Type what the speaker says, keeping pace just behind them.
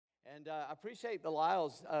And I appreciate the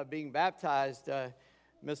Lyles being baptized.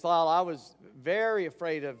 Miss Lyle, I was very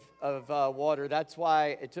afraid of water. That's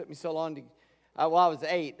why it took me so long to, I was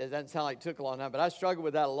 8. It doesn't sound like it took a long time, but I struggled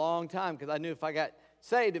with that a long time because I knew if I got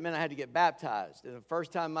saved, it meant I had to get baptized. And the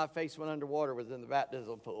first time my face went underwater was in the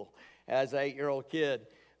baptismal pool as an 8-year-old kid.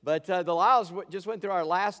 But the Lyles just went through our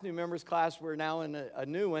last new members class. We're now in a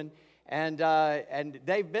new one. And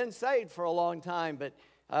they've been saved for a long time, but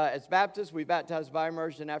as Baptists, we baptized by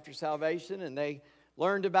immersion after salvation, and they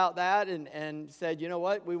learned about that and said, you know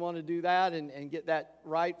what, we want to do that and get that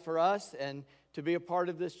right for us and to be a part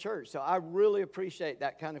of this church. So I really appreciate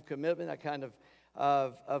that kind of commitment, that kind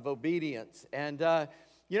of obedience. And,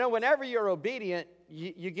 whenever you're obedient,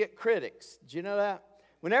 you get critics. Do you know that?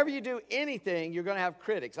 Whenever you do anything, you're going to have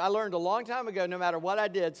critics. I learned a long time ago, no matter what I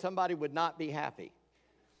did, somebody would not be happy.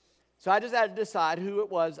 So I just had to decide who it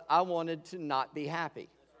was I wanted to not be happy.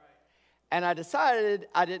 And I decided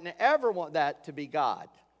I didn't ever want that to be God.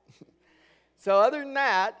 So other than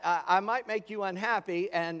that, I might make you unhappy.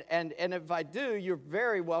 And if I do, you're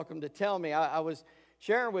very welcome to tell me. I was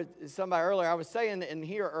sharing with somebody earlier. I was saying in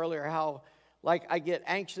here earlier how, like, I get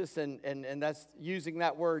anxious. And that's using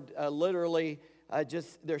that word literally.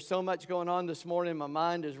 There's so much going on this morning. My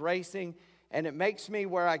mind is racing. And it makes me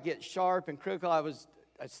where I get sharp and critical.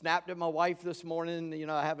 I snapped at my wife this morning.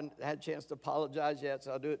 I haven't had a chance to apologize yet,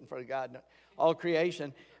 so I'll do it in front of God and all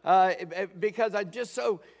creation. Because I'm just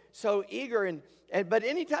so eager. But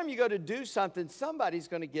anytime you go to do something, somebody's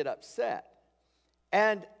going to get upset.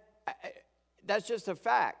 And that's just a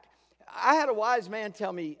fact. I had a wise man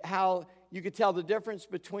tell me how you could tell the difference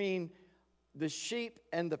between the sheep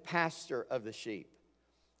and the pastor of the sheep,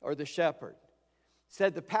 or the shepherd.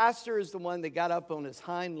 Said the pastor is the one that got up on his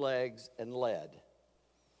hind legs and led.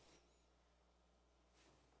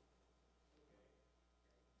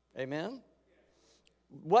 Amen?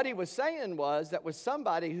 What he was saying was that was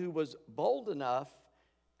somebody who was bold enough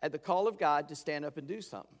at the call of God to stand up and do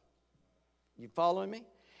something. You following me?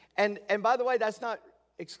 And by the way, that's not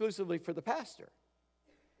exclusively for the pastor.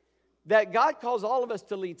 That God calls all of us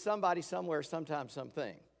to lead somebody, somewhere, sometime,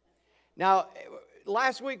 something. Now,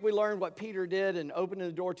 last week we learned what Peter did in opening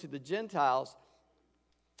the door to the Gentiles.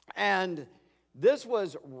 And this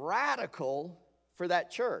was radical for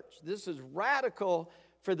that church. This is radical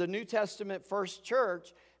for the New Testament first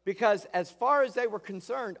church, because as far as they were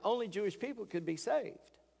concerned, only Jewish people could be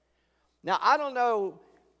saved. Now, I don't know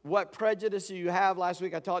what prejudice you have. Last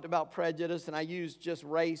week I talked about prejudice, and I used just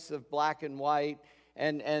race of black and white,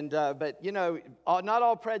 but not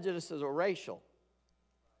all prejudices are racial.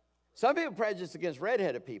 Some people prejudice against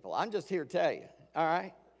redheaded people. I'm just here to tell you, all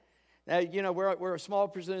right? Now, we're a small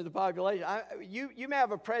percentage of the population. You may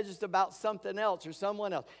have a prejudice about something else or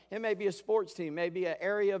someone else. It may be a sports team, maybe an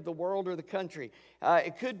area of the world or the country.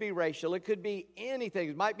 It could be racial. It could be anything.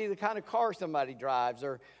 It might be the kind of car somebody drives,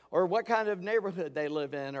 or what kind of neighborhood they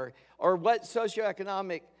live in, or what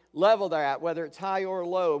socioeconomic level they're at, whether it's high or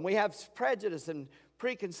low. And we have prejudice and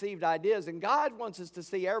preconceived ideas. And God wants us to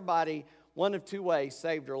see everybody one of two ways,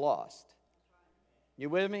 saved or lost. You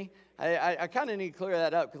with me? I kind of need to clear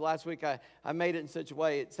that up, because last week I made it in such a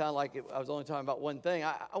way it sounded like I was only talking about one thing.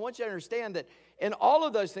 I want you to understand that in all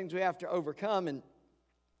of those things we have to overcome, and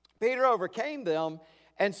Peter overcame them,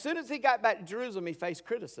 and as soon as he got back to Jerusalem, he faced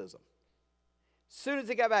criticism. As soon as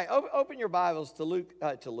he got back, open your Bibles to Luke.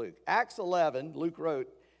 Acts 11, Luke wrote,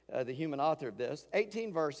 the human author of this,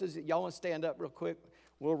 18 verses. Y'all want to stand up real quick?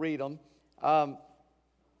 We'll read them.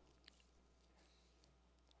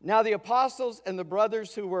 Now the apostles and the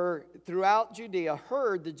brothers who were throughout Judea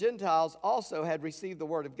heard the Gentiles also had received the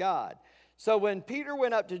word of God. So when Peter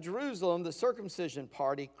went up to Jerusalem, the circumcision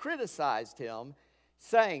party criticized him,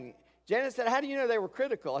 saying, Janet said, how do you know they were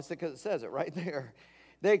critical? I said, because it says it right there.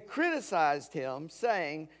 They criticized him,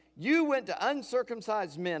 saying, you went to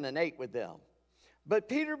uncircumcised men and ate with them. But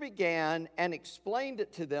Peter began and explained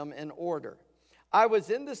it to them in order. I was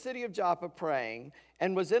in the city of Joppa praying,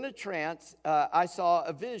 and was in a trance. I saw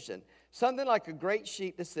a vision, something like a great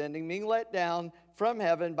sheet descending, being let down from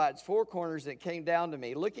heaven by its four corners, and it came down to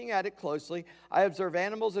me. Looking at it closely, I observed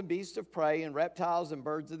animals and beasts of prey, and reptiles and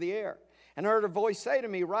birds of the air. And I heard a voice say to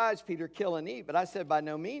me, rise, Peter, kill and eat. But I said, by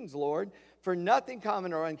no means, Lord, for nothing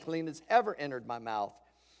common or unclean has ever entered my mouth.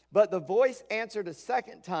 But the voice answered a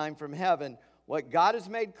second time from heaven, what God has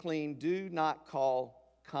made clean, do not call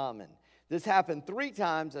common. This happened 3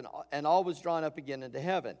 times, and all was drawn up again into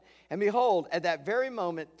heaven. And behold, at that very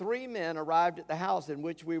moment, 3 men arrived at the house in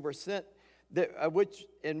which we were sent to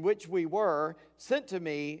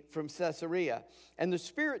me from Caesarea. And the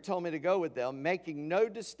Spirit told me to go with them, making no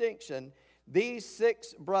distinction These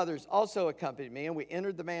 6 brothers also accompanied me, and we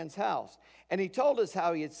entered the man's house. And he told us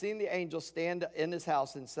how he had seen the angel stand in his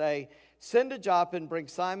house and say, 'Send to Joppa and bring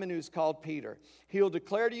Simon, who is called Peter. He will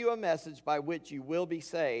declare to you a message by which you will be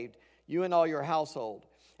saved, you and all your household.'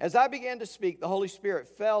 As I began to speak, the Holy Spirit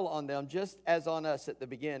fell on them just as on us at the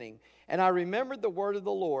beginning. And I remembered the word of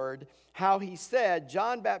the Lord, how he said,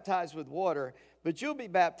 'John baptized with water, but you'll be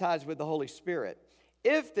baptized with the Holy Spirit.'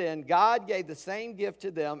 If then God gave the same gift to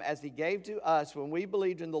them as he gave to us when we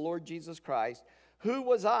believed in the Lord Jesus Christ, who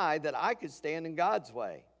was I that I could stand in God's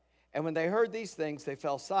way?" And when they heard these things, they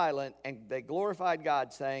fell silent, and they glorified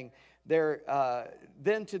God, saying,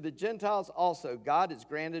 "Then to the Gentiles also God has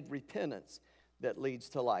granted repentance that leads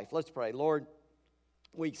to life." Let's pray. Lord,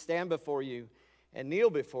 we stand before you and kneel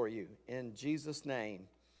before you in Jesus' name,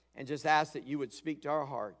 and just ask that you would speak to our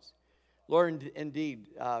hearts. Lord,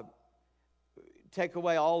 indeed, take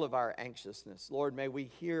away all of our anxiousness. Lord, may we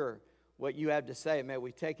hear what you have to say, and may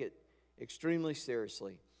we take it extremely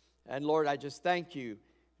seriously. And Lord, I just thank you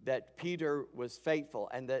that Peter was faithful,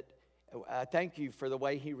 and that I thank you for the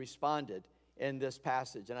way he responded in this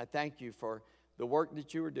passage. And I thank you for the work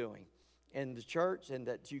that you were doing in the church and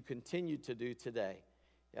that you continue to do today.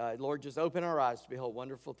 Lord, just open our eyes to behold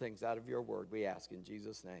wonderful things out of your word, we ask in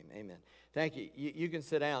Jesus' name. Amen. Thank you. You can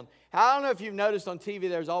sit down. I don't know if you've noticed on TV,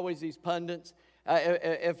 there's always these pundits.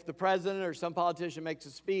 If the president or some politician makes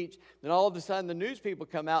a speech, then all of a sudden the news people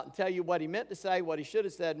come out and tell you what he meant to say, what he should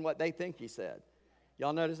have said, and what they think he said.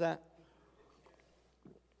 Y'all notice that?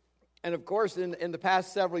 And of course, in the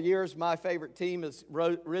past several years, my favorite team has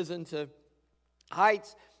risen to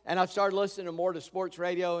heights. And I've started listening more to sports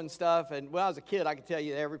radio and stuff. And when I was a kid, I could tell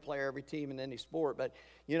you every player, every team in any sport. But,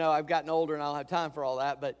 you know, I've gotten older and I don't have time for all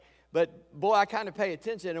that. But boy, I kind of pay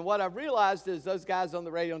attention. And what I've realized is those guys on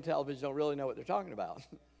the radio and television don't really know what they're talking about.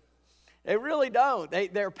 They really don't.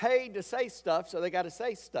 They're paid to say stuff, so they got to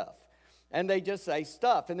say stuff. And they just say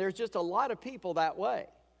stuff. And there's just a lot of people that way.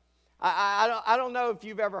 I don't know if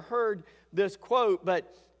you've ever heard this quote,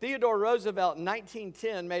 but Theodore Roosevelt in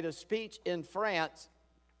 1910 made a speech in France.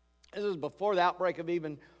 This was before the outbreak of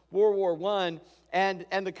even World War I.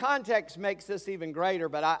 And the context makes this even greater,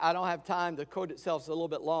 but I don't have time. The quote itself is a little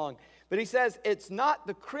bit long. But he says, "It's not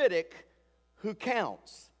the critic who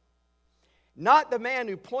counts, not the man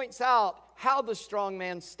who points out how the strong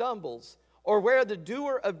man stumbles or where the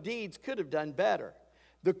doer of deeds could have done better.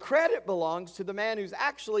 The credit belongs to the man who's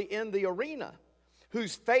actually in the arena,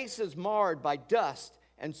 whose face is marred by dust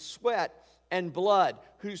and sweat and blood,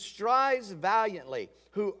 who strives valiantly,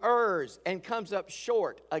 who errs and comes up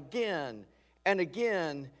short again and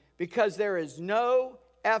again, because there is no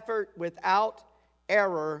effort without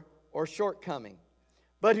error or shortcoming,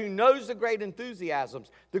 but who knows the great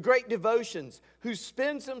enthusiasms, the great devotions, who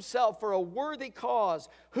spends himself for a worthy cause,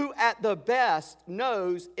 who at the best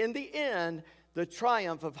knows in the end the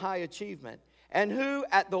triumph of high achievement, and who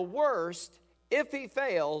at the worst, if he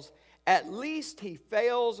fails, at least he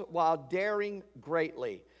fails while daring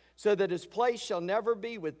greatly, so that his place shall never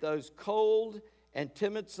be with those cold and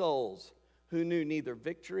timid souls who knew neither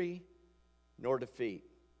victory nor defeat."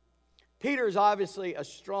 Peter is obviously a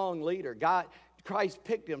strong leader. Christ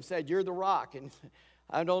picked him, said, "You're the rock." And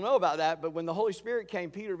I don't know about that, but when the Holy Spirit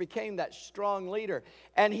came, Peter became that strong leader.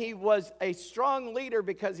 And he was a strong leader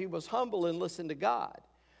because he was humble and listened to God.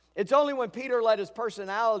 It's only when Peter let his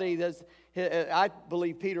personality, I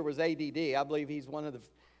believe Peter was ADD. I believe he's one of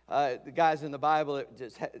the guys in the Bible that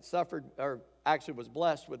just suffered, or actually was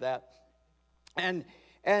blessed with that. And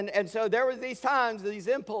so there were these times, these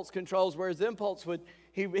impulse controls, where his impulse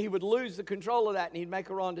he would lose the control of that and he'd make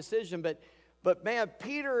a wrong decision. But man,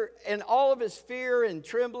 Peter, in all of his fear and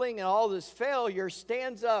trembling and all this failure,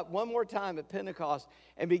 stands up one more time at Pentecost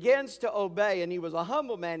and begins to obey. And he was a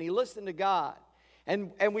humble man. He listened to God.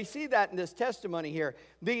 And we see that in this testimony here.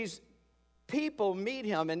 These people meet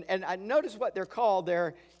him, and I notice what they're called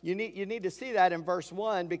there. You need to see that in verse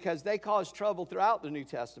 1, because they cause trouble throughout the New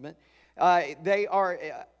Testament. They are,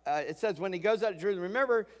 it says, when he goes out to Jerusalem.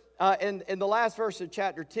 Remember, in the last verse of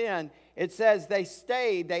chapter 10, it says they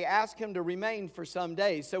stayed. They asked him to remain for some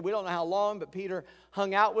days. So we don't know how long, but Peter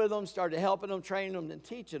hung out with them, started helping them, training them, and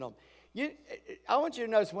teaching them. I want you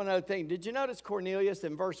to notice one other thing. Did you notice Cornelius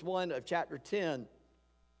in verse 1 of chapter 10? It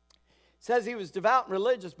says he was devout and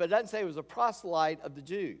religious, but it doesn't say he was a proselyte of the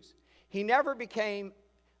Jews. He never became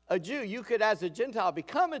a Jew. You could, as a Gentile,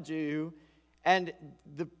 become a Jew, and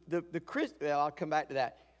the Christian, well, I'll come back to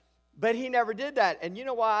that. But he never did that. And you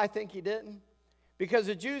know why I think he didn't? Because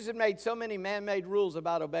the Jews had made so many man-made rules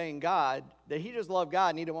about obeying God that he just loved God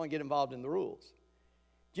and he didn't want to get involved in the rules.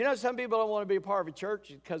 Do you know some people don't want to be a part of a church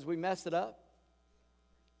because we messed it up?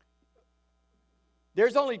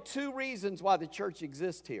 There's only two reasons why the church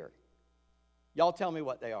exists here. Y'all tell me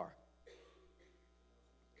what they are.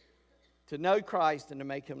 To know Christ and to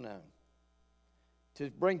make him known. To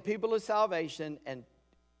bring people to salvation and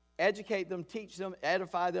educate them, teach them,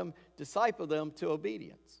 edify them, disciple them to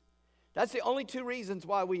obedience. That's the only two reasons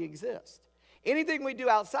why we exist. Anything we do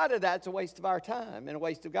outside of that's a waste of our time and a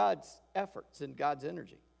waste of God's efforts and God's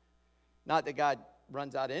energy. Not that God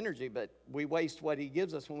runs out of energy, but we waste what he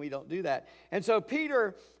gives us when we don't do that. And so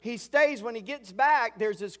Peter, he stays. When he gets back,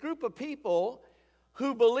 there's this group of people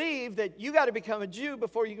who believe that you got to become a Jew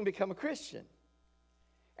before you can become a Christian.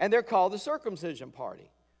 And they're called the circumcision party.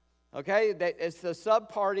 Okay? It's the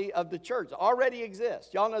sub-party of the church. Already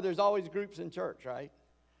exists. Y'all know there's always groups in church, right?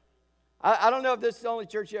 I don't know if this is the only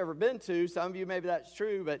church you've ever been to. Some of you, maybe that's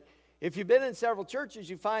true. But if you've been in several churches,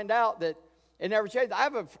 you find out that it never changed. I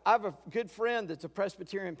have a good friend that's a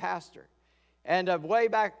Presbyterian pastor. And way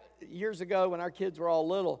back years ago when our kids were all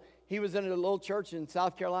little, he was in a little church in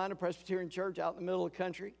South Carolina, Presbyterian church out in the middle of the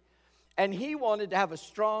country. And he wanted to have a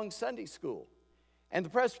strong Sunday school. And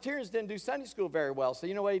the Presbyterians didn't do Sunday school very well. So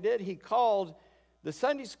you know what he did? He called the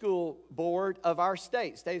Sunday school board of our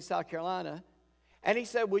state of South Carolina. And he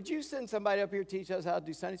said, would you send somebody up here to teach us how to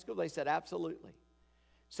do Sunday school? They said, absolutely.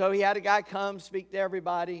 So he had a guy come speak to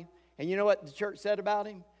everybody. And you know what the church said about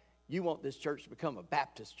him? You want this church to become a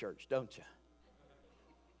Baptist church, don't you?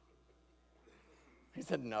 He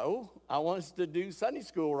said, no, I want us to do Sunday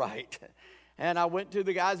school right. And I went to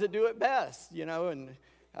the guys that do it best, you know, and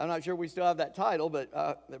I'm not sure we still have that title,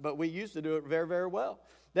 but we used to do it very, very well.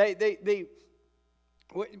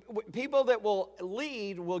 People that will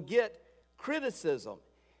lead will get criticism.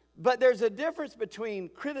 But there's a difference between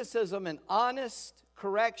criticism and honest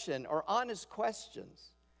correction or honest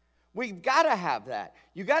questions. We've got to have that.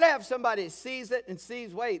 You've got to have somebody that sees it and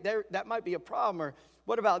sees, wait, that might be a problem, or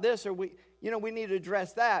what about this, or we need to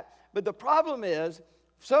address that. But the problem is,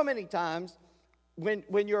 so many times,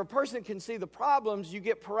 when you're a person that can see the problems, you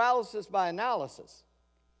get paralysis by analysis.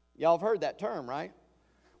 Y'all have heard that term, right?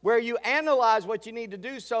 Where you analyze what you need to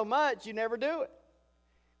do so much, you never do it.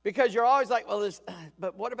 Because you're always like, well,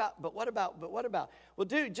 but what about? Well,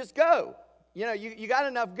 dude, just go. You know, you got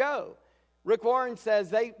enough, go. Rick Warren says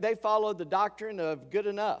they follow the doctrine of good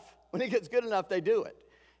enough. When it gets good enough, they do it.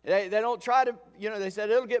 They don't try to, they said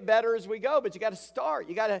it'll get better as we go, but you got to start.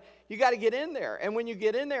 You got to get in there. And when you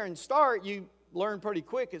get in there and start, you learn pretty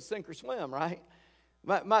quick. It's sink or swim, right?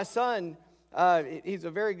 My son, he's a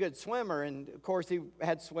very good swimmer, and of course he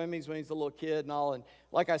had swimmies when he was a little kid and all. And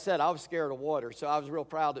like I said, I was scared of water, so I was real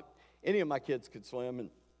proud that any of my kids could swim.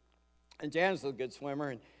 And Janice was a good swimmer,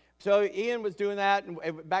 and so Ian was doing that.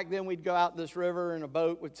 And back then we'd go out this river in a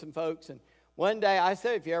boat with some folks. And one day I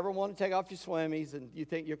said, if you ever want to take off your swimmies and you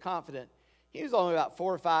think you're confident, he was only about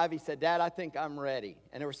 4 or 5. He said, Dad, I think I'm ready.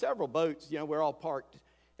 And there were several boats. We're all parked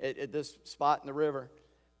at this spot in the river.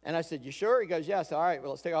 And I said, you sure? He goes, yes. All right,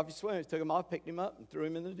 well, let's take off your swimmies. Took him off, picked him up, and threw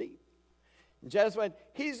him in the deep. And Janice went,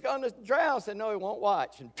 he's going to drown. I said, no, he won't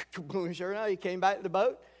watch. And boom, sure enough, he came back to the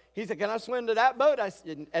boat. He said, can I swim to that boat? I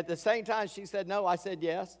said, at the same time, she said no. I said,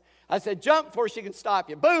 yes. I said, jump before she can stop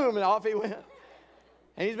you. Boom, and off he went.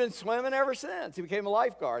 And he's been swimming ever since. He became a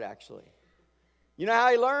lifeguard, actually. You know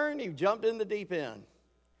how he learned? He jumped in the deep end.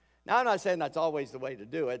 Now, I'm not saying that's always the way to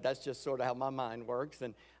do it. That's just sort of how my mind works.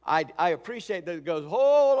 And I appreciate that it goes,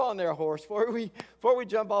 hold on there, horse. Before we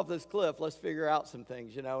jump off this cliff, let's figure out some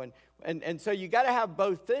things, And so you got to have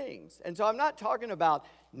both things. And so I'm not talking about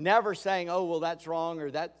never saying, oh, well, that's wrong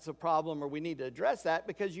or that's a problem or we need to address that,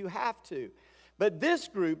 because you have to. But this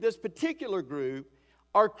particular group,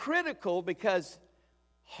 are critical because,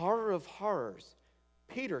 horror of horrors,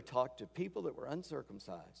 Peter talked to people that were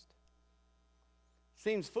uncircumcised.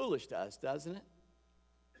 Seems foolish to us, doesn't it?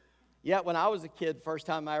 Yet when I was a kid, first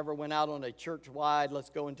time I ever went out on a church-wide, let's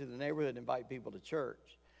go into the neighborhood and invite people to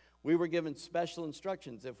church, we were given special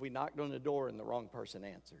instructions if we knocked on the door and the wrong person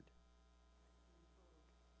answered.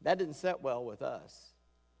 That didn't sit well with us.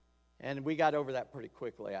 And we got over that pretty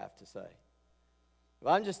quickly, I have to say.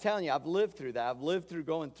 Well, I'm just telling you, I've lived through that. I've lived through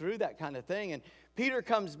going through that kind of thing. And Peter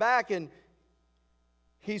comes back and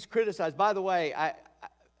he's criticized. By the way,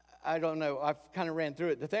 I don't know. I've kind of ran through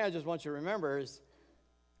it. The thing I just want you to remember is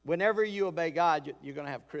whenever you obey God, you're going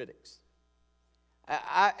to have critics.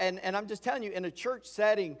 And I'm just telling you, in a church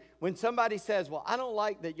setting, when somebody says, well, I don't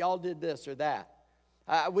like that y'all did this or that.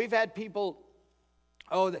 We've had people,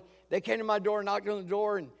 they came to my door, knocked on the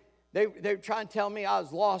door, and they were trying to tell me I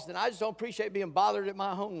was lost, and I just don't appreciate being bothered at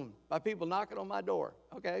my home by people knocking on my door.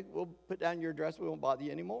 Okay, we'll put down your address. We won't bother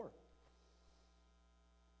you anymore.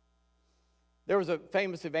 There was a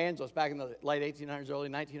famous evangelist back in the late 1800s, early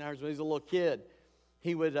 1900s when he was a little kid.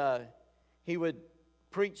 he would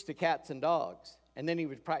preach to cats and dogs, and then he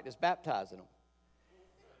would practice baptizing them.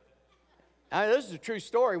 Now, this is a true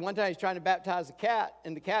story. One time he was trying to baptize a cat,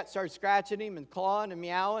 and the cat started scratching him and clawing and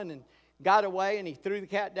meowing and got away, and he threw the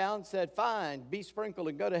cat down and said, "Fine, be sprinkled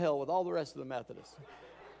and go to hell with all the rest of the Methodists."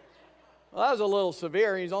 Well, that was a little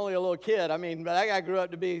severe. He's only a little kid. I mean, but that guy grew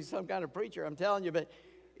up to be some kind of preacher, I'm telling you. But,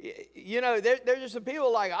 you know, there's just some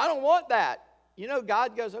people like, I don't want that. You know,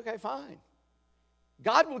 God goes, okay, fine.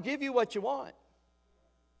 God will give you what you want.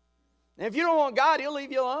 And if you don't want God, He'll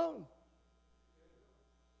leave you alone.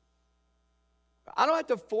 I don't have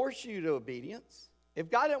to force you to obedience. If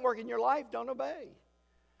God didn't work in your life, don't obey.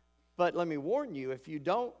 But let me warn you,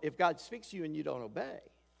 if God speaks to you and you don't obey,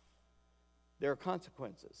 there are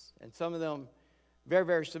consequences. And some of them very,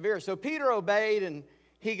 very severe. So Peter obeyed and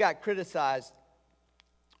he got criticized.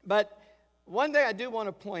 But one thing I do want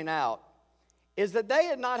to point out is that they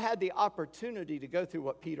had not had the opportunity to go through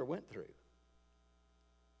what Peter went through.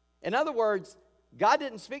 In other words, God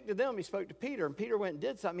didn't speak to them, He spoke to Peter, and Peter went and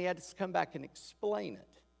did something. He had to come back and explain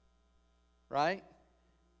it. Right?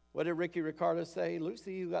 What did Ricky Ricardo say?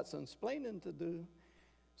 Lucy, you got some explaining to do.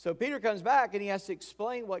 So Peter comes back and he has to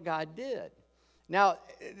explain what God did. Now,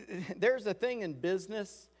 there's a thing in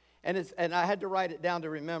business, and I had to write it down to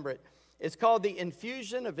remember it. It's called the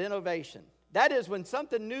infusion of innovation. That is, when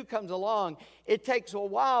something new comes along, it takes a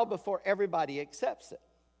while before everybody accepts it.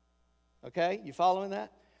 Okay? You following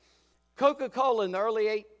that? Coca-Cola in the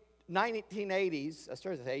early 1980s, I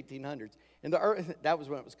started to say 1800s, that was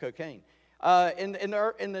when it was cocaine. In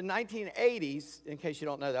the 1980s, in case you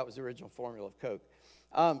don't know, that was the original formula of Coke.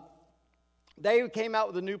 They came out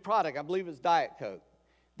with a new product. I believe it was Diet Coke.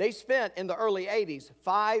 They spent, in the early 80s,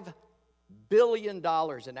 $5 billion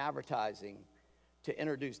in advertising to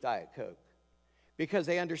introduce Diet Coke because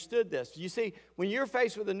they understood this. You see, when you're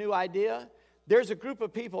faced with a new idea, there's a group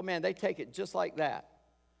of people, man, they take it just like that.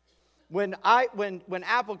 When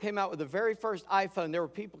Apple came out with the very first iPhone, there were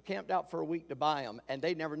people camped out for a week to buy them, and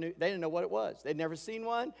they didn't know what it was. They'd never seen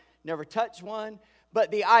one, never touched one. But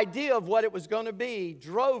the idea of what it was going to be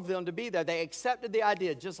drove them to be there. They accepted the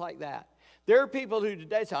idea just like that. There are people who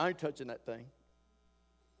today say, I ain't touching that thing.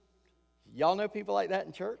 Y'all know people like that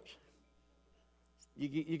in church?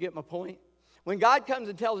 You get my point? When God comes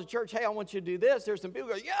and tells the church, hey, I want you to do this, there's some people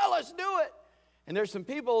who go, yeah, let's do it. And there's some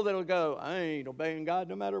people that will go, I ain't obeying God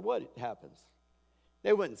no matter what happens.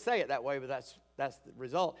 They wouldn't say it that way, but that's the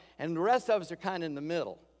result. And the rest of us are kind of in the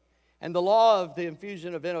middle. And the law of the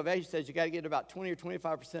infusion of innovation says you got to get about 20 or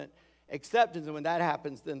 25% acceptance. And when that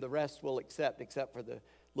happens, then the rest will accept, except for the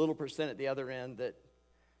little percent at the other end that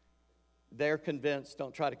they're convinced.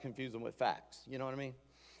 Don't try to confuse them with facts. You know what I mean?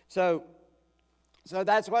 So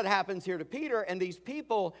that's what happens here to Peter. And these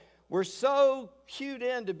people were so cued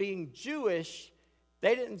into being Jewish,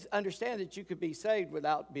 they didn't understand that you could be saved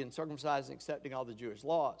without being circumcised and accepting all the Jewish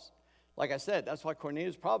laws. Like I said, that's why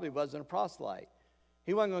Cornelius probably wasn't a proselyte.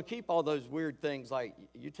 He wasn't going to keep all those weird things like,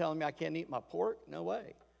 you telling me I can't eat my pork? No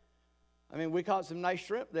way. I mean, we caught some nice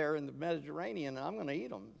shrimp there in the Mediterranean, and I'm going to eat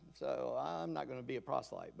them. So I'm not going to be a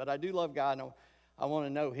proselyte. But I do love God, and I want to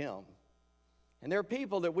know Him. And there are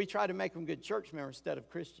people that we try to make them good church members instead of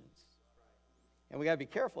Christians. And we got to be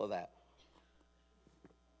careful of that.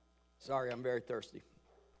 Sorry, I'm very thirsty.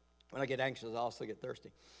 When I get anxious, I also get thirsty.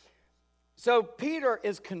 So Peter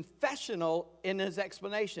is confessional in his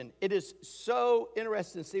explanation. It is so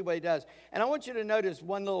interesting to see what he does. And I want you to notice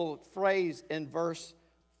one little phrase in verse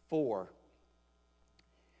 4.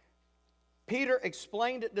 Peter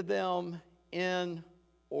explained it to them in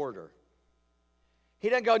order. He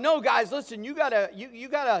doesn't go, no, guys, listen, you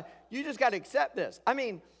just gotta accept this. I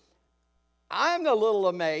mean, I'm a little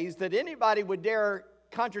amazed that anybody would dare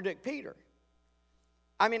contradict Peter.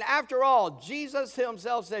 I mean, after all, Jesus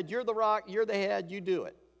Himself said, you're the rock, you're the head, you do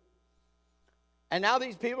it. And now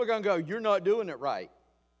these people are going to go, you're not doing it right.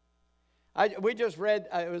 We just read,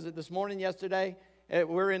 was it this morning, yesterday?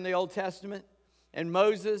 We're in the Old Testament. And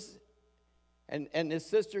Moses and his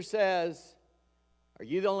sister says, are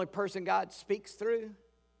you the only person God speaks through?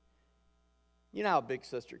 You know how a big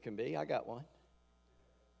sister can be. I got one.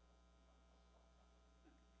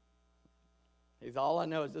 He's all I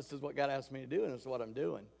know is this is what God asked me to do, and it's what I'm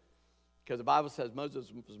doing. Because the Bible says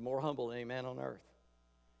Moses was more humble than any man on earth.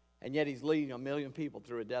 And yet he's leading 1 million people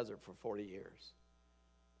through a desert for 40 years.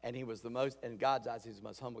 And he was the most, in God's eyes, he's the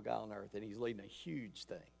most humble guy on earth. And he's leading a huge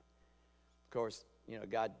thing. Of course, you know,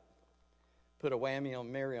 God put a whammy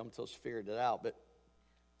on Miriam until she figured it out. But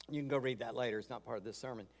you can go read that later. It's not part of this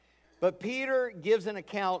sermon. But Peter gives an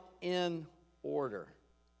account in order.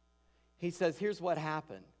 He says, here's what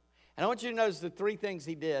happened. And I want you to notice the three things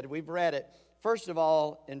he did. We've read it. first of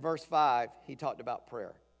all, in verse 5, he talked about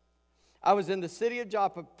prayer. I was in the city of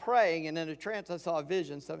Joppa praying, and in a trance I saw a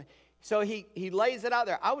vision. So he lays it out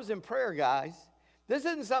there. I was in prayer, guys. This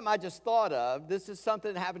isn't something I just thought of. This is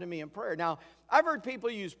something that happened to me in prayer. Now, I've heard people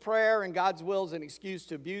use prayer and God's will as an excuse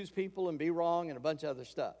to abuse people and be wrong and a bunch of other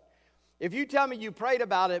stuff. If you tell me you prayed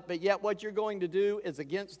about it, but yet what you're going to do is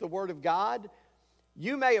against the Word of God,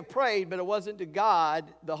 you may have prayed, but it wasn't to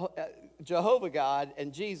God, Jehovah God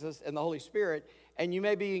and Jesus and the Holy Spirit, and you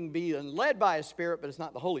may be being led by a spirit, but it's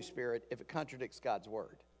not the Holy Spirit if it contradicts God's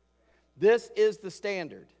Word. This is the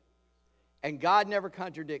standard, and God never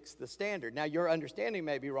contradicts the standard. Now, your understanding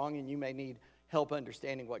may be wrong, and you may need help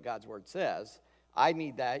understanding what God's Word says. I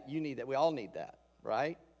need that. You need that. We all need that,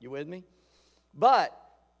 right? You with me? But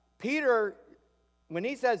Peter, when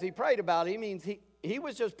he says he prayed about it, he means he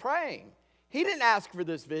was just praying. He didn't ask for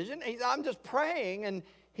this vision. I'm just praying, and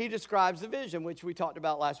he describes the vision, which we talked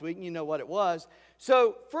about last week, and you know what it was.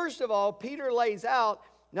 So, first of all, Peter lays out,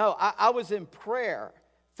 no, I was in prayer.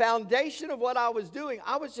 Foundation of what I was doing,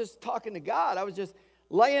 I was just talking to God. I was just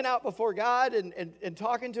laying out before God and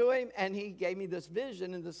talking to Him, and He gave me this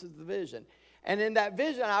vision, and this is the vision. And in that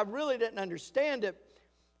vision, I really didn't understand it,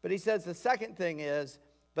 but He says the second thing is,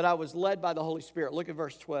 but I was led by the Holy Spirit. Look at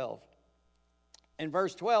verse 12. In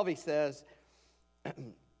verse 12, he says,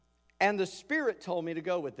 and the Spirit told me to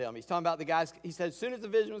go with them. He's talking about the guys. He said, as soon as the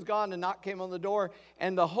vision was gone, the knock came on the door,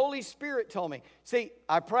 and the Holy Spirit told me. See,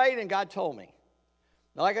 I prayed, and God told me.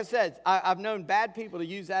 Now, like I said, I've known bad people to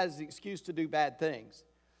use that as an excuse to do bad things.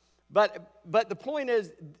 But the point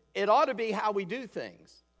is, it ought to be how we do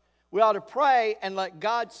things. We ought to pray and let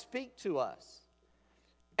God speak to us.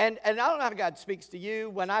 And I don't know how God speaks to you.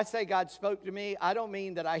 When I say God spoke to me, I don't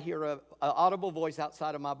mean that I hear an audible voice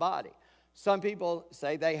outside of my body. Some people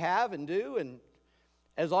say they have and do, and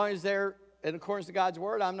as long as they're in accordance to God's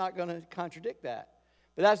Word, I'm not going to contradict that.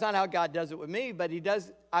 But that's not how God does it with me, but He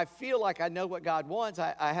does. I feel like I know what God wants.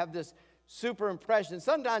 I have this super impression.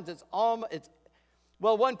 Sometimes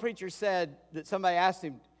well, one preacher said that somebody asked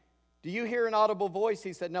him, do you hear an audible voice?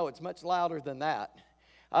 He said, no, it's much louder than that.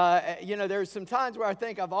 There's some times where I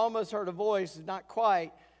think I've almost heard a voice, not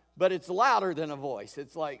quite, but it's louder than a voice.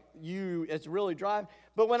 It's like it's really driving.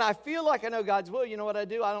 But when I feel like I know God's will, you know what I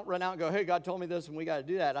do? I don't run out and go, hey, God told me this and we got to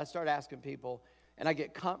do that. I start asking people, and I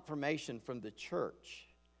get confirmation from the church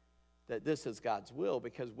that this is God's will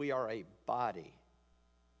because we are a body,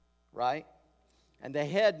 right? And the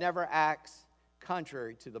head never acts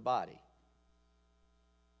contrary to the body.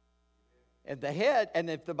 And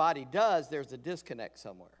if the body does, there's a disconnect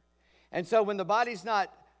somewhere. And so when the body's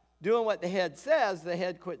not doing what the head says, the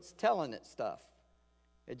head quits telling it stuff.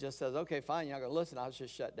 It just says, okay, fine, you're not going to listen, I'll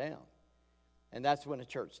just shut down. And that's when a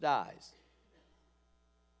church dies.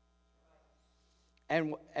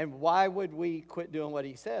 And why would we quit doing what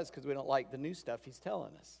He says? Because we don't like the new stuff He's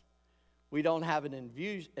telling us. We don't have an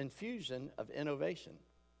infusion of innovation.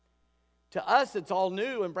 To us, it's all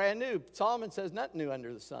new and brand new. Solomon says nothing new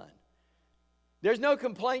under the sun. There's no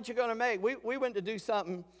complaint you're going to make. We went to do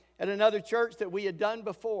something at another church that we had done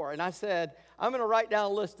before. And I said, I'm going to write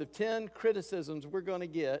down a list of 10 criticisms we're going to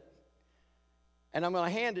get. And I'm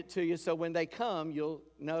going to hand it to you so when they come, you'll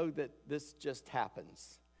know that this just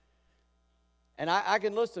happens. And I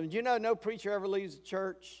can list them. You know, no preacher ever leaves a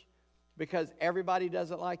church because everybody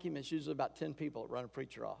doesn't like him. It's usually about 10 people that run a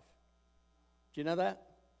preacher off. Do you know that?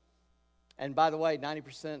 And by the way,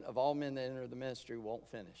 90% of all men that enter the ministry won't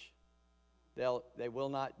finish. They will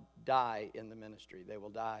not die in the ministry. They will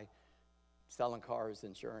die selling cars,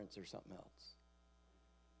 insurance, or something else.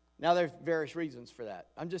 Now, there's various reasons for that.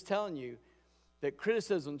 I'm just telling you that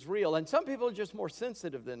criticism's real. And some people are just more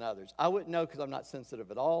sensitive than others. I wouldn't know because I'm not sensitive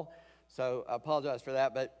at all. So I apologize for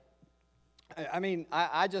that. But,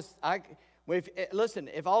 listen,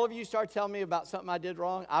 if all of you start telling me about something I did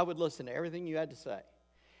wrong, I would listen to everything you had to say.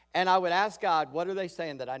 And I would ask God, what are they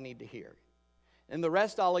saying that I need to hear? And the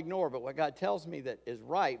rest I'll ignore, but what God tells me that is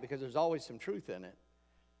right, because there's always some truth in it,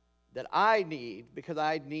 that I need, because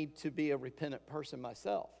I need to be a repentant person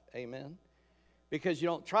myself. Amen? Because you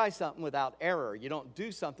don't try something without error. You don't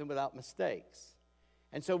do something without mistakes.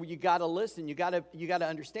 And so you got to listen. You got to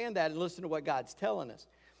understand that and listen to what God's telling us.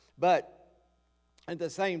 But at the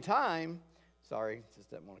same time, sorry, just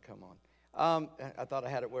didn't want to come on. I thought I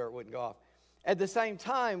had it where it wouldn't go off. At the same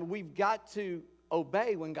time, we've got to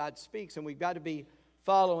obey when God speaks, and we've got to be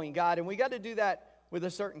following God, and we got to do that with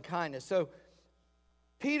a certain kindness. So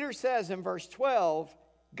Peter says in verse 12,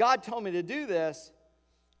 God told me to do this,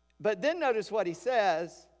 but then notice what he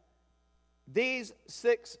says, these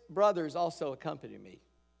 6 brothers also accompany me.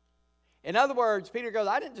 In other words, Peter goes,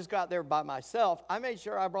 I didn't just go out there by myself. I made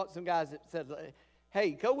sure I brought some guys that said,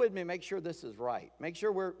 hey, go with me, make sure this is right. Make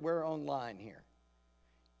sure we're on line here.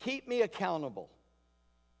 Keep me accountable.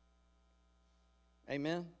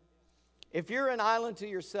 Amen? If you're an island to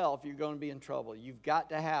yourself, you're going to be in trouble. You've got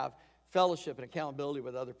to have fellowship and accountability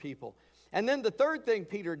with other people. And then the third thing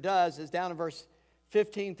Peter does is down in verse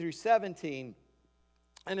 15 through 17,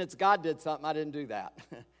 and it's God did something, I didn't do that.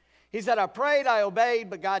 He said, I prayed, I obeyed,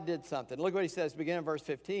 but God did something. Look what he says, beginning in verse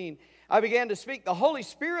 15. I began to speak, the Holy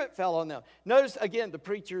Spirit fell on them. Notice again the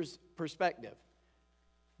preacher's perspective.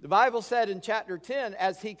 The Bible said in chapter 10,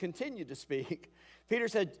 as he continued to speak, Peter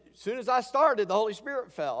said, as soon as I started, the Holy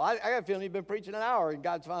Spirit fell. I got a feeling he'd been preaching an hour, and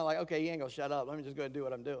God's finally like, okay, he ain't going to shut up. Let me just go and do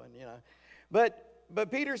what I'm doing, you know. But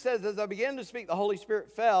Peter says, as I began to speak, the Holy Spirit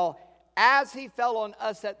fell as he fell on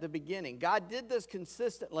us at the beginning. God did this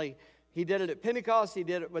consistently. He did it at Pentecost. He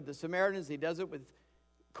did it with the Samaritans. He does it with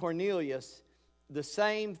Cornelius. The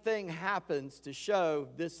same thing happens to show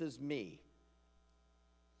this is me.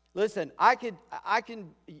 Listen,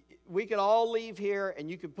 we could all leave here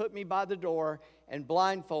and you could put me by the door and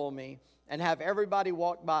blindfold me and have everybody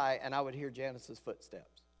walk by and I would hear Janice's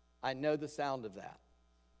footsteps. I know the sound of that.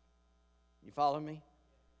 You follow me?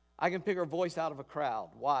 I can pick her voice out of a crowd.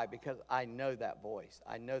 Why? Because I know that voice.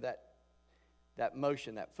 I know that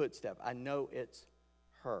motion, that footstep. I know it's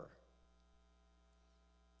her.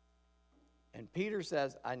 And Peter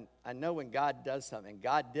says, I know when God does something.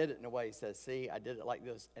 God did it in a way. He says, see, I did it like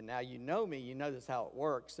this. And now you know me. You know this is how it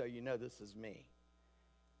works. So you know this is me.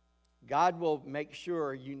 God will make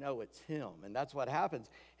sure you know it's him. And that's what happens.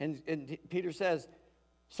 And Peter says,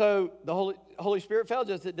 so the Holy Spirit fell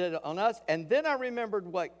just as it did on us. And then I remembered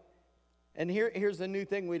what, and here's a new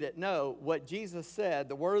thing we didn't know, what Jesus said,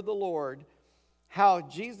 the word of the Lord, how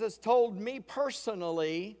Jesus told me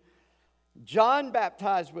personally, John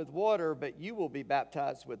baptized with water, but you will be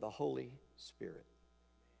baptized with the Holy Spirit.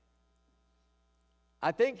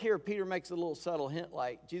 I think here Peter makes a little subtle hint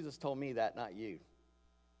like, Jesus told me that, not you.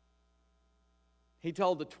 He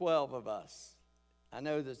told the 12 of us. I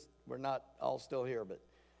know this, we're not all still here, but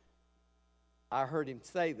I heard him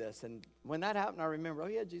say this. And when that happened, I remember, oh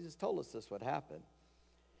yeah, Jesus told us this would happen.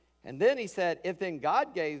 And then he said, if then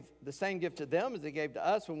God gave the same gift to them as he gave to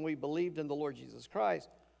us when we believed in the Lord Jesus Christ,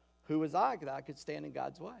 who was I that I could stand in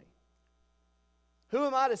God's way? Who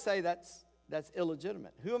am I to say that's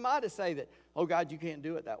illegitimate? Who am I to say that, oh God, you can't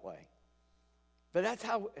do it that way? But that's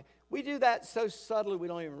how we do that so subtly we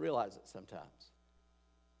don't even realize it sometimes.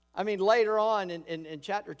 I mean, later on in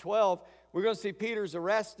chapter 12, we're going to see Peter's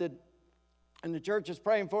arrested, and the church is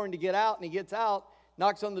praying for him to get out, and he gets out,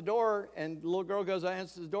 knocks on the door, and the little girl goes and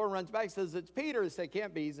answers the door and runs back and says, it's Peter. They say,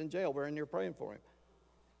 can't be, he's in jail. We're in here praying for him.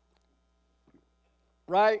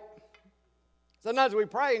 Right? Sometimes we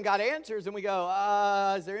pray and God answers and we go,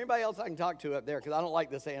 is there anybody else I can talk to up there? Because I don't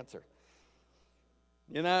like this answer.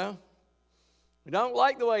 You know? We don't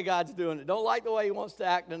like the way God's doing it. Don't like the way he wants to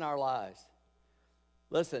act in our lives.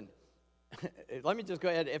 Listen, let me just go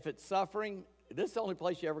ahead. If it's suffering, this is the only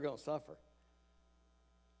place you're ever going to suffer.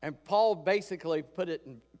 And Paul basically put it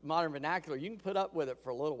in modern vernacular. You can put up with it for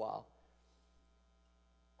a little while.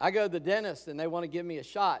 I go to the dentist and they want to give me a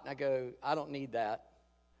shot. And I go, I don't need that.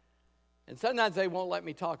 And sometimes they won't let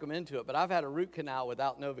me talk them into it. But I've had a root canal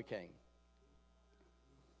without Novocaine.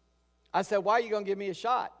 I said, why are you going to give me a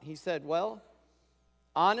shot? He said, well,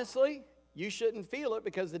 honestly, you shouldn't feel it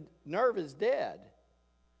because the nerve is dead.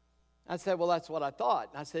 I said, well, that's what I thought.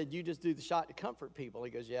 And I said, you just do the shot to comfort people. He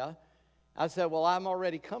goes, yeah. I said, well, I'm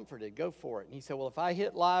already comforted. Go for it. And he said, well, if I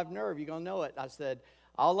hit live nerve, you're going to know it. I said,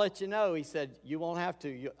 I'll let you know. He said, you won't have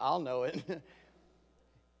to. I'll know it.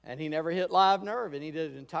 And he never hit live nerve, and he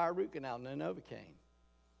did an entire root canal, no Novocaine.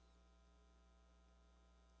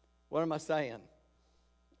 What am I saying?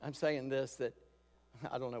 I'm saying this that,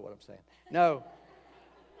 I don't know what I'm saying. No.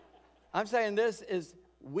 I'm saying this is,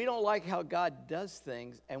 we don't like how God does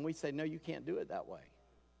things, and we say, no, you can't do it that way.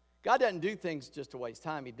 God doesn't do things just to waste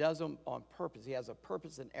time. He does them on purpose. He has a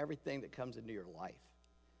purpose in everything that comes into your life.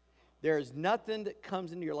 There is nothing that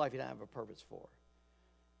comes into your life you don't have a purpose for.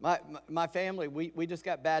 My family, we just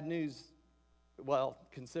got bad news, well,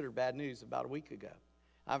 considered bad news about a week ago.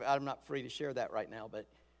 I'm not free to share that right now,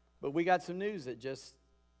 but we got some news that just,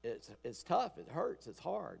 it's tough, it hurts, it's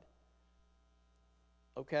hard.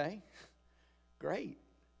 Okay, great.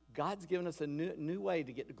 God's given us a new way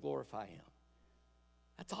to get to glorify him.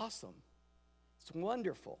 That's awesome. It's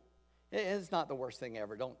wonderful. It's not the worst thing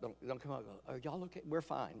ever. Don't come out and go, are y'all okay? We're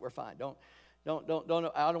fine. Don't,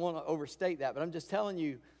 I don't want to overstate that, but I'm just telling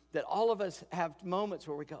you that all of us have moments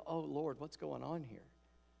where we go, oh, Lord, what's going on here?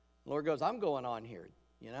 The Lord goes, I'm going on here.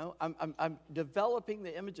 You know, I'm developing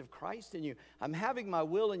the image of Christ in you. I'm having my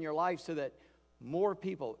will in your life so that more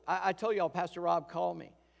people. I told y'all, Pastor Rob called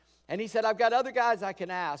me. And he said, I've got other guys I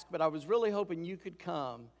can ask, but I was really hoping you could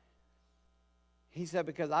come. He said,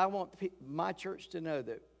 because I want my church to know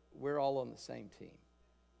that we're all on the same team.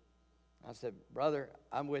 I said, brother,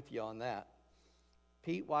 I'm with you on that.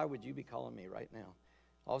 Pete, why would you be calling me right now?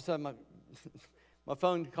 All of a sudden, my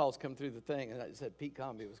phone calls come through the thing, and it said Pete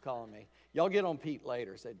Comby was calling me. Y'all get on Pete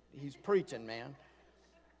later. Said, he's preaching, man.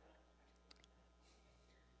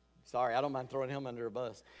 Sorry, I don't mind throwing him under a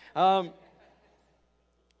bus.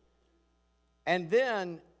 And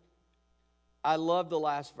then I love the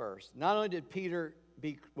last verse. Not only did Peter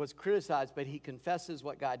was criticized, but he confesses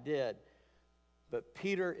what God did. But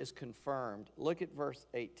Peter is confirmed. Look at verse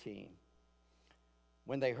 18.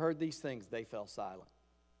 When they heard these things, they fell silent.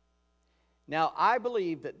 Now, I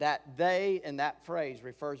believe that they in that phrase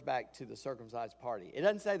refers back to the circumcised party. It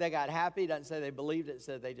doesn't say they got happy. It doesn't say they believed it. It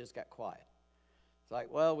said they just got quiet. It's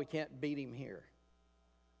like, well, we can't beat him here.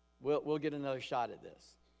 We'll get another shot at this,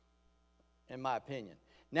 in my opinion.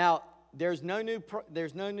 Now, there's no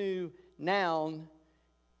new noun,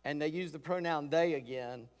 and they use the pronoun they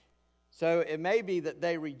again. So it may be that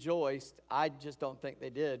they rejoiced. I just don't think they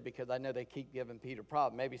did, because I know they keep giving Peter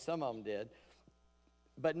problem. Maybe some of them did.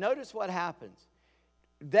 But notice what happens.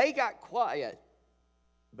 They got quiet,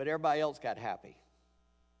 but everybody else got happy.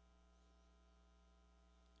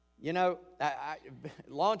 You know, a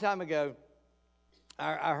long time ago,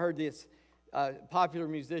 I heard this popular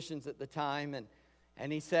musicians at the time,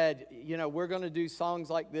 and he said, you know, we're going to do songs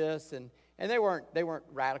like this, and they weren't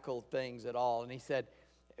radical things at all. And he said,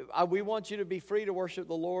 we want you to be free to worship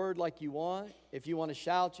the Lord like you want. If you want to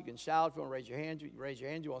shout, you can shout. If you want to raise your hand, you can raise your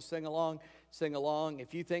hand. You want to sing along, sing along.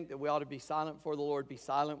 If you think that we ought to be silent before the Lord, be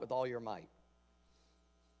silent with all your might.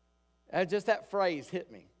 And just that phrase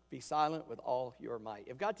hit me. Be silent with all your might.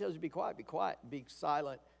 If God tells you to be quiet, be quiet. Be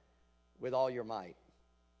silent with all your might.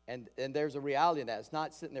 And there's a reality in that. It's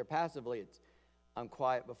not sitting there passively. It's, I'm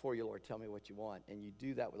quiet before you, Lord. Tell me what you want. And you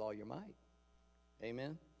do that with all your might.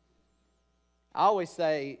 Amen? I always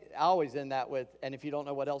end that with, and if you don't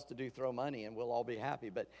know what else to do, throw money and we'll all be happy.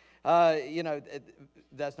 But, you know,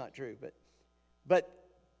 that's not true. But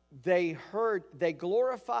they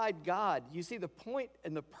glorified God. You see, the point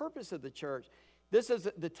and the purpose of the church, this is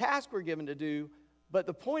the task we're given to do, but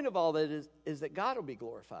the point of all that is that God will be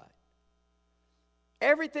glorified.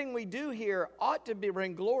 Everything we do here ought to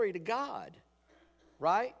bring glory to God,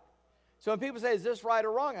 right? So when people say, is this right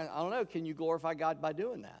or wrong? I don't know. Can you glorify God by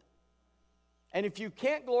doing that? And if you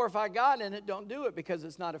can't glorify God in it, don't do it, because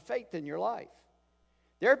it's not a faith in your life.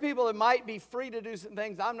 There are people that might be free to do some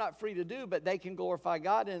things I'm not free to do, but they can glorify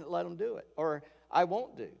God in it, let them do it. Or I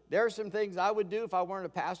won't do. There are some things I would do if I weren't a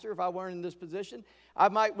pastor, if I weren't in this position. I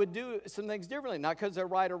would do some things differently, not because they're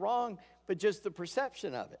right or wrong, but just the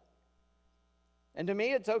perception of it. And to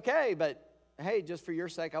me, it's okay, but hey, just for your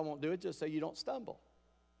sake, I won't do it, just so you don't stumble.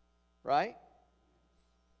 Right?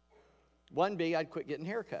 1B, I'd quit getting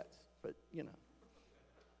haircuts, but you know.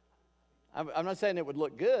 I'm not saying it would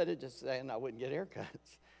look good, it's just saying I wouldn't get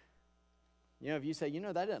haircuts. You know, if you say, you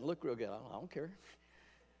know, that doesn't look real good, I don't care.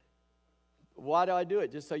 Why do I do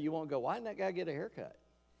it? Just so you won't go, why didn't that guy get a haircut?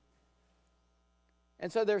 And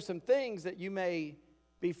so there's some things that you may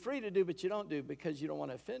be free to do, but you don't do because you don't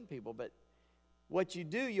want to offend people. But what you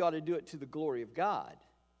do, you ought to do it to the glory of God.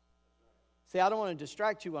 See, I don't want to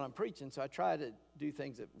distract you when I'm preaching, so I try to do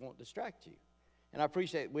things that won't distract you. And I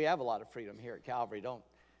appreciate we have a lot of freedom here at Calvary. Don't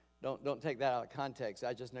take that out of context.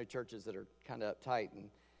 I just know churches that are kind of uptight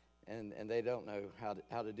and they don't know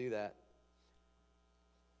how to do that.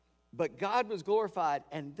 But God was glorified,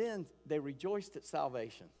 and then they rejoiced at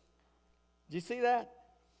salvation. Do you see that?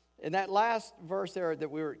 In that last verse there that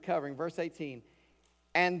we were covering, verse 18,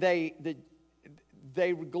 and they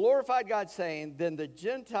glorified God, saying, then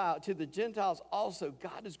to the Gentiles also,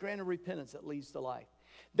 God has granted repentance that leads to life.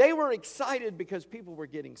 They were excited because people were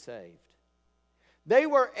getting saved. They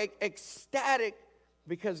were ecstatic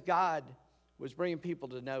because God was bringing people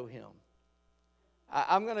to know Him.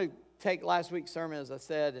 I'm going to take last week's sermon, as I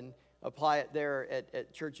said, and apply it there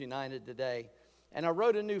at Church United today. And I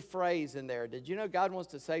wrote a new phrase in there. Did you know God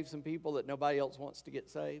wants to save some people that nobody else wants to get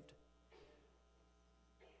saved?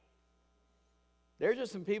 There's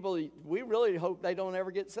just some people we really hope they don't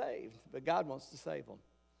ever get saved, but God wants to save them.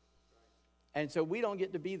 And so we don't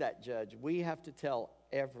get to be that judge. We have to tell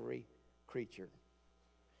every creature.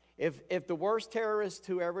 If the worst terrorists,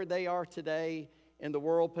 whoever they are today in the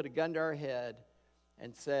world, put a gun to our head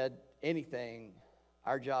and said anything,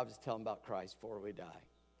 our job is to tell them about Christ before we die.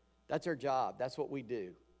 That's our job. That's what we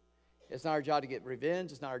do. It's not our job to get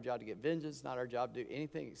revenge. It's not our job to get vengeance. It's not our job to do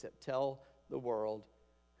anything except tell the world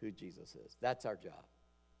who Jesus is. That's our job.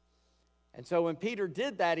 And so when Peter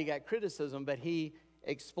did that, he got criticism, but he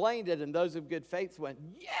explained it, and those of good faith went,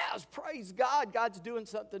 yes, praise God, God's doing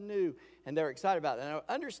something new, and they're excited about it. And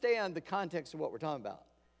I understand the context of what we're talking about.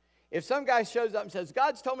 If some guy shows up and says,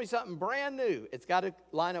 God's told me something brand new, it's got to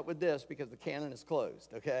line up with this because the canon is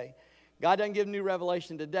closed, okay? God doesn't give new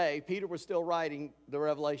revelation today. Peter was still writing the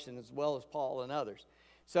revelation as well as Paul and others.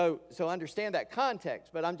 So understand that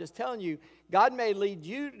context. But I'm just telling you, God may lead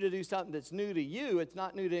you to do something that's new to you. It's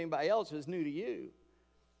not new to anybody else. It's new to you.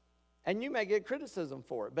 And you may get criticism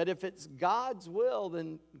for it. But if it's God's will,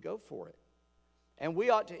 then go for it. And we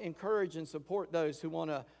ought to encourage and support those who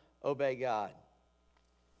want to obey God.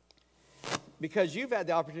 Because you've had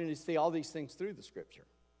the opportunity to see all these things through the Scripture.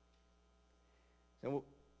 And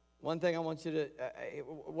one thing I want you to,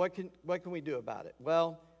 what can we do about it?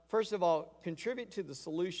 Well, first of all, contribute to the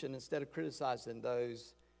solution instead of criticizing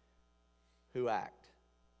those who act.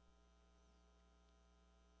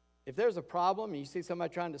 If there's a problem and you see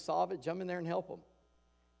somebody trying to solve it, jump in there and help them.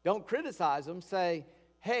 Don't criticize them. Say,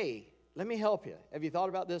 hey, let me help you. Have you thought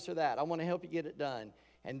about this or that? I want to help you get it done.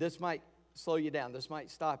 And this might slow you down. This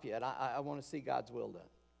might stop you. And I want to see God's will done.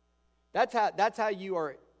 That's how you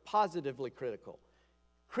are positively critical.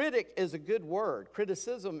 Critic is a good word.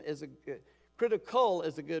 Critical is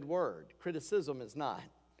a good word. Criticism is not.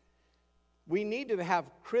 We need to have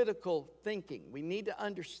critical thinking. We need to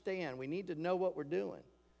understand. We need to know what we're doing.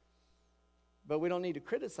 But we don't need to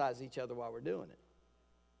criticize each other while we're doing it.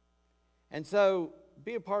 And so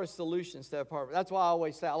be a part of the solution instead of part of it. That's why I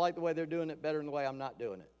always say I like the way they're doing it better than the way I'm not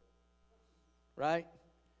doing it. Right?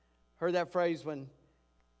 Heard that phrase when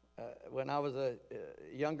I was a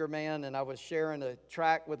younger man and I was sharing a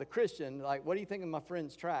tract with a Christian, like, what do you think of my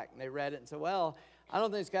friend's tract? And they read it and said, well, I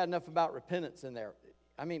don't think it's got enough about repentance in there.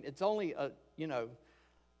 I mean, it's only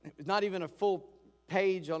it's not even a full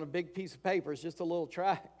page on a big piece of paper. It's just a little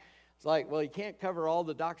tract. It's like, well, you can't cover all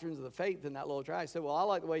the doctrines of the faith in that little tract. I said, well, I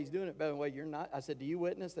like the way he's doing it better than the way you're not. I said, do you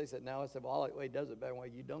witness? They said, no. I said, well, I like the way he does it better than the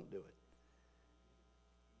way you don't do it.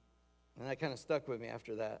 And that kind of stuck with me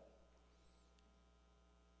after that.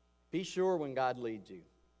 Be sure when God leads you.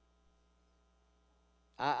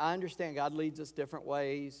 I understand God leads us different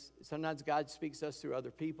ways. Sometimes God speaks to us through other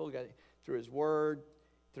people, through His Word,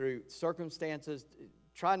 through circumstances.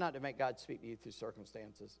 Try not to make God speak to you through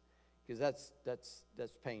circumstances, because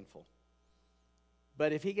that's painful.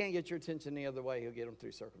 But if He can't get your attention the other way, He'll get them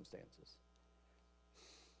through circumstances.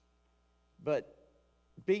 But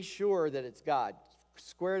be sure that it's God.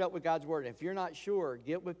 Square it up with God's Word. And if you're not sure,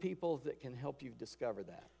 get with people that can help you discover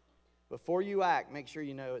that. Before you act, make sure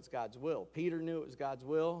you know it's God's will. Peter knew it was God's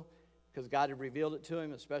will because God had revealed it to him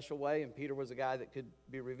in a special way, and Peter was a guy that could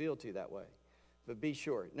be revealed to that way. But be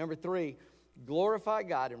sure. Number 3, glorify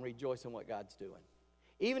God and rejoice in what God's doing,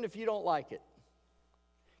 even if you don't like it.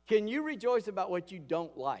 Can you rejoice about what you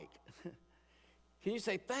don't like? Can you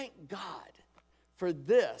say, thank God for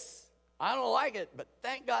this? I don't like it, but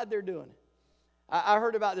thank God they're doing it. I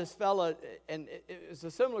heard about this fella, and it was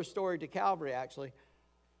a similar story to Calvary, actually.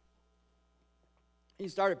 He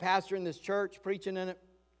started pastoring this church, preaching in it,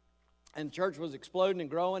 and the church was exploding and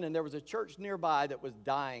growing, and there was a church nearby that was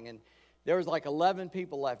dying, and there was like 11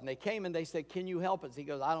 people left, and they came and they said, can you help us? He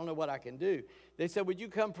goes, I don't know what I can do. They said, would you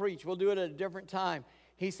come preach? We'll do it at a different time.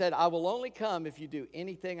 He said, I will only come if you do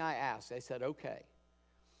anything I ask. They said, okay.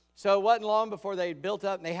 So it wasn't long before they built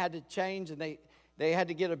up, and they had to change, and they had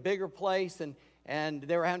to get a bigger place, and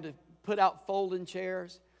they were having to put out folding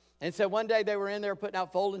chairs. And so one day they were in there putting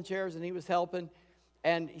out folding chairs, and he was helping.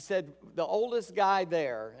 And he said the oldest guy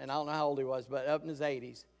there, and I don't know how old he was, but up in his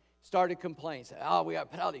 80s, started complaining. Said, we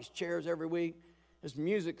got to put out these chairs every week. This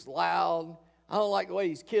music's loud. I don't like the way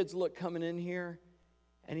these kids look coming in here.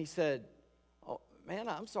 And he said, oh, man,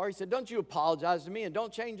 I'm sorry. He said, don't you apologize to me and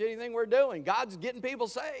don't change anything we're doing. God's getting people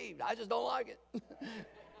saved. I just don't like it.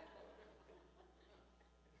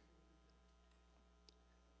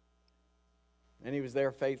 And he was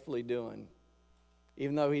there faithfully doing.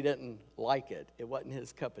 Even though he didn't like it, it wasn't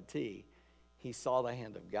his cup of tea, he saw the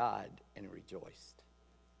hand of God and rejoiced.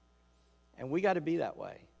 And we got to be that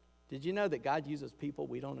way. Did you know that God uses people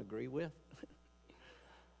we don't agree with?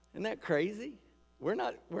 Isn't that crazy? We're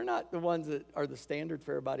not the ones that are the standard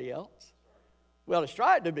for everybody else. We ought to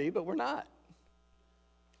strive to be, but we're not.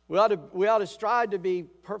 We ought to strive to be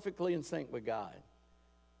perfectly in sync with God.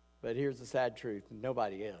 But here's the sad truth.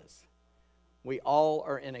 Nobody is. We all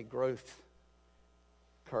are in a growth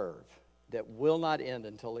curve that will not end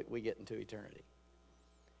until we get into eternity.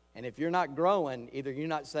 And if you're not growing, either you're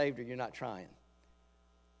not saved or you're not trying.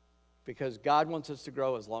 because God wants us to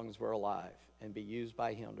grow as long as we're alive and be used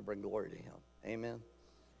by Him to bring glory to Him. Amen.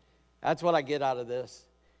 That's what I get out of this.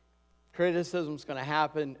 Criticism's going to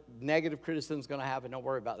happen. Negative criticism's going to happen. Don't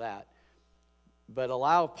worry about that. But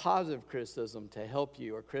allow positive criticism to help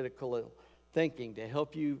you, or critical thinking to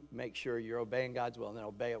help you make sure you're obeying God's will, and then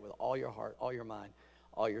obey it with all your heart, all your mind,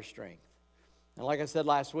 all your strength. And like I said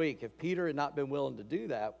last week, if Peter had not been willing to do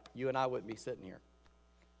that, you and I wouldn't be sitting here.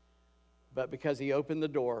 But because he opened the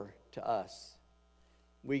door to us,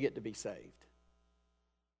 we get to be saved.